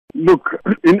Look,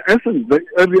 in essence, the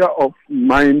area of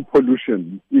mine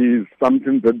pollution is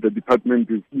something that the department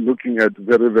is looking at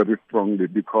very, very strongly,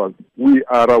 because we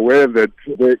are aware that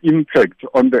the impact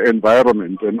on the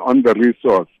environment and on the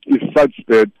resource is such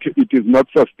that it is not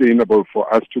sustainable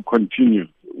for us to continue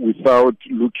without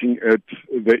looking at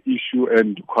the issue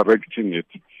and correcting it.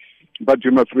 But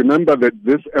you must remember that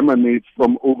this emanates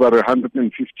from over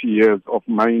 150 years of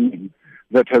mining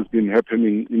that has been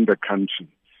happening in the country.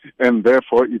 And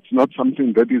therefore, it's not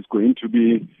something that is going to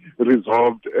be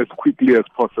resolved as quickly as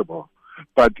possible.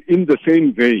 But in the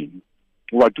same vein,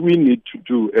 what we need to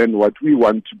do and what we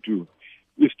want to do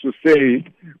is to say,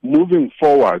 moving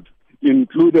forward,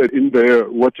 included in the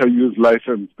water use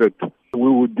license that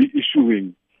we would be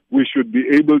issuing, we should be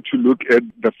able to look at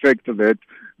the fact that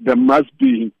there must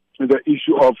be the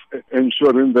issue of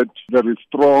ensuring that there is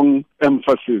strong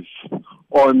emphasis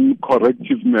on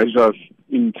corrective measures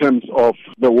in terms of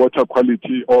the water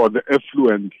quality or the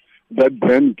effluent that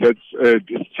then gets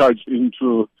discharged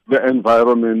into the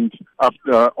environment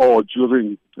after or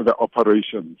during the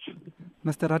operations.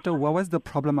 Mr. Ratau, why was the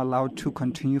problem allowed to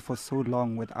continue for so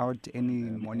long without any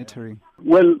monitoring?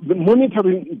 Well, the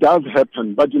monitoring does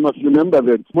happen, but you must remember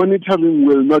that monitoring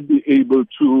will not be able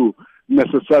to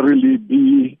necessarily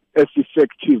be as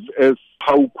effective as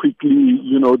how quickly,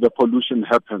 the pollution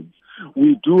happens.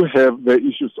 We do have the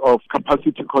issues of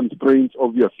capacity constraints,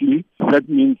 obviously. That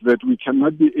means that we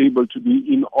cannot be able to be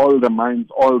in all the mines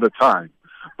all the time.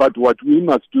 But what we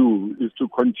must do is to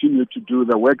continue to do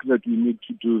the work that we need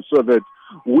to do, so that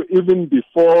even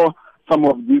before some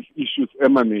of these issues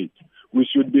emanate, we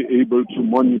should be able to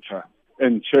monitor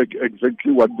and check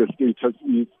exactly what the status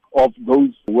is of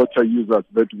those water users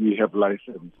that we have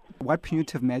licensed. What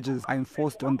punitive measures are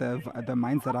enforced on the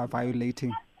mines that are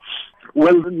violating?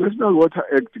 Well, the National Water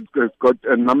Act has got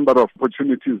a number of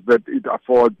opportunities that it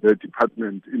affords the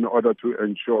department in order to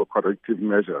ensure corrective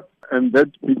measures. And that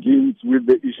begins with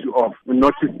the issue of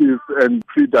notices and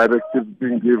pre-directives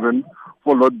being given,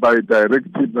 followed by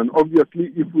directives. And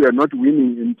obviously, if we are not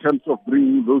winning in terms of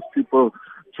bringing those people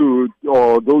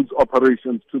or those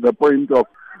operations to the point of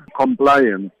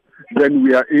compliance, then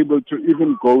we are able to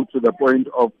even go to the point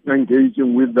of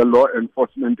engaging with the law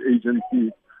enforcement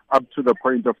agency up to the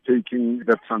point of taking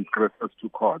the transgressors to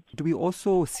court. Do we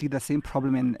also see the same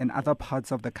problem in other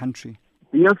parts of the country?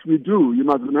 Yes, we do. You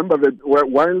must remember that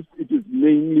whilst it is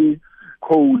mainly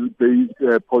coal-based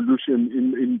pollution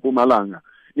in Mpumalanga,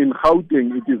 in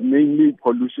Gauteng it is mainly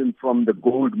pollution from the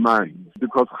gold mines,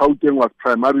 because Gauteng was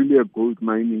primarily a gold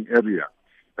mining area.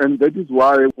 And that is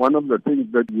why one of the things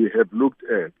that we have looked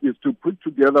at is to put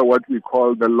together what we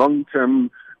call the long-term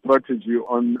strategy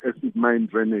on acid mine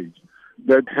drainage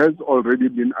that has already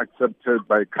been accepted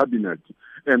by Cabinet.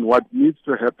 And what needs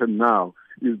to happen now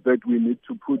is that we need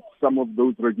to put some of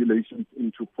those regulations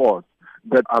into force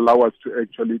that allow us to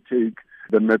actually take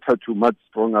the matter to much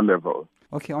stronger level.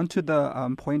 Okay, on to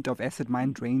the point of acid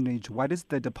mine drainage. What is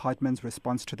the department's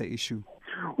response to the issue?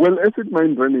 Well, acid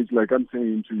mine drainage, like I'm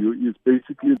saying to you, is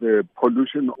basically the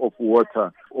pollution of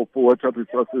water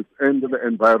resources and the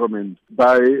environment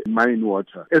by mine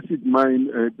water. Acid mine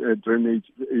drainage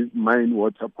is mine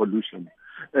water pollution.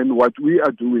 And what we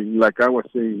are doing, like I was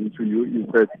saying to you,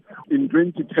 is that in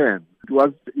 2010, it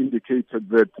was indicated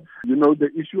that, the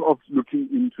issue of looking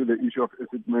into the issue of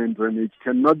acid mine drainage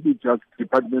cannot be just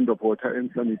Department of Water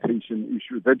and Sanitation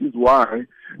issue. That is why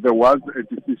there was a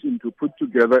decision to put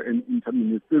together an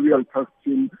interministerial task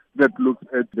team that looks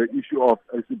at the issue of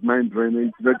acid mine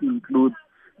drainage. That includes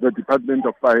the Department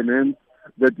of Finance,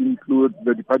 that includes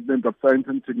the Department of Science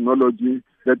and Technology,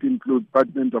 that includes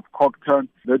Department of COCTA,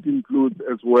 that includes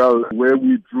as well where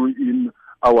we drew in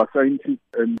our scientists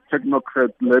and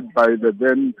technocrats led by the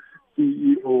then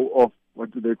CEO of, what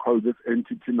do they call this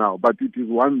entity now? But it is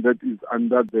one that is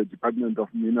under the Department of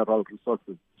Mineral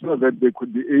Resources, so that they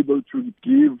could be able to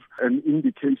give an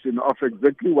indication of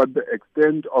exactly what the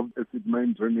extent of acid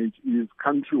mine drainage is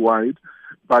countrywide.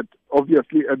 But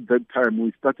obviously at that time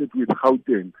we started with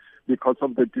Gauteng, because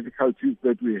of the difficulties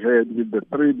that we had with the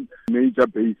three major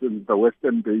basins, the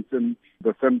Western Basin,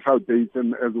 the Central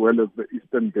Basin, as well as the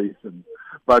Eastern Basin.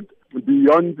 But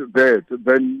beyond that,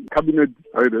 then Cabinet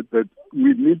decided that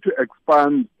we need to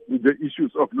expand the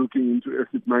issues of looking into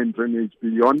acid mine drainage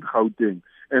beyond Gauteng.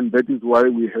 And that is why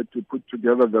we had to put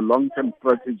together the long-term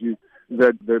strategy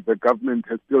that the government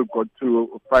has still got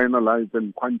to finalize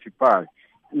and quantify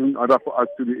in order for us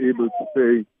to be able to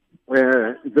say,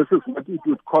 this is what it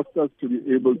would cost us to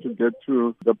be able to get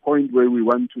to the point where we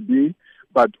want to be,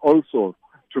 but also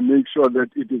to make sure that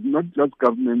it is not just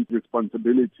government's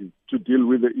responsibility to deal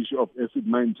with the issue of acid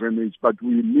mine drainage, but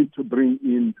we need to bring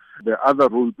in the other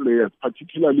role players,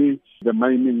 particularly the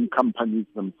mining companies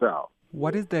themselves.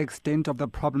 What is the extent of the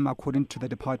problem according to the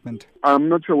department? I'm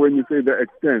not sure when you say the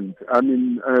extent.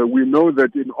 We know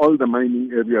that in all the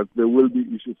mining areas there will be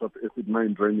issues of acid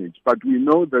mine drainage, but we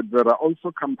know that there are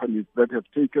also companies that have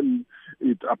taken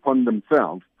it upon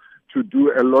themselves to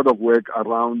do a lot of work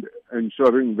around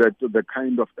ensuring that the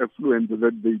kind of effluent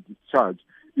that they discharge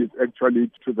is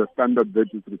actually to the standard that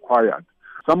is required.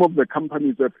 Some of the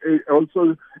companies have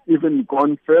also even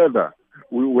gone further,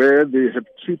 where they have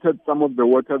treated some of the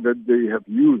water that they have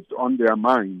used on their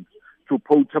mines to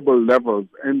potable levels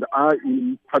and are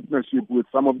in partnership with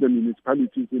some of the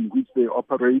municipalities in which they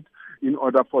operate in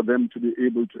order for them to be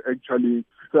able to actually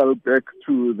sell back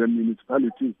to the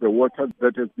municipalities the water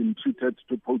that has been treated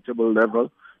to potable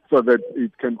level, so that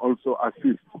it can also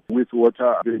assist with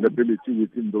water availability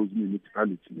within those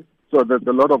municipalities. So there's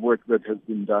a lot of work that has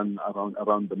been done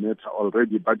around the matter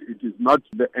already, but it is not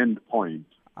the end point.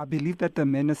 I believe that the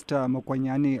Minister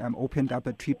Mokwanyane opened up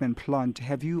a treatment plant.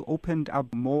 Have you opened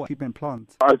up more treatment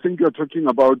plants? I think you're talking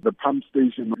about the pump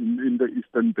station in the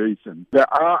Eastern Basin.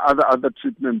 There are other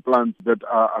treatment plants that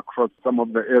are across some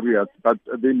of the areas, but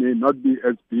they may not be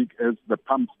as big as the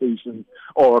pump stations,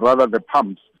 or rather the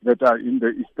pumps that are in the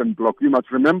Eastern Bloc. You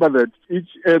must remember that each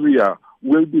area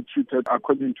will be treated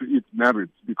according to its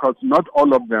merits, because not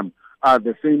all of them are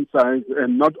the same size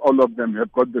and not all of them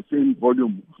have got the same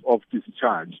volume of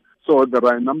discharge. So there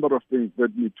are a number of things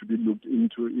that need to be looked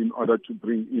into in order to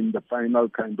bring in the final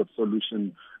kind of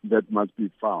solution that must be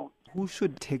found. Who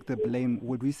should take the blame?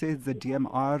 Would we say it's the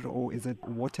DMR or is it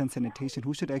Water and Sanitation?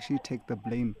 Who should actually take the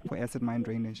blame for acid mine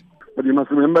drainage? But you must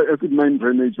remember, acid mine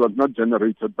drainage was not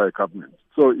generated by government.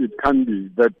 So it can be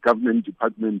that government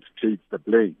department takes the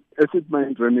blame. Acid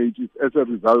mine drainage is as a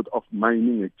result of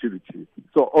mining activities.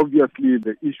 So obviously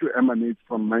the issue emanates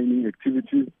from mining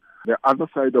activities. The other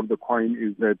side of the coin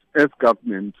is that as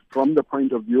government, from the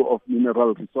point of view of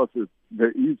mineral resources,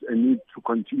 there is a need to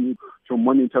continue to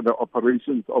monitor the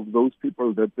operations of those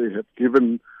people that they have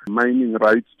given mining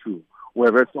rights to.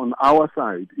 Whereas on our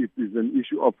side, it is an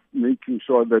issue of making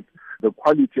sure that the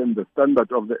quality and the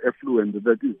standard of the effluent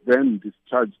that is then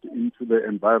discharged into the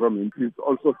environment is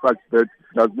also such that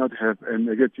does not have a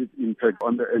negative impact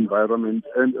on the environment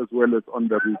and as well as on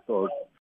the resource.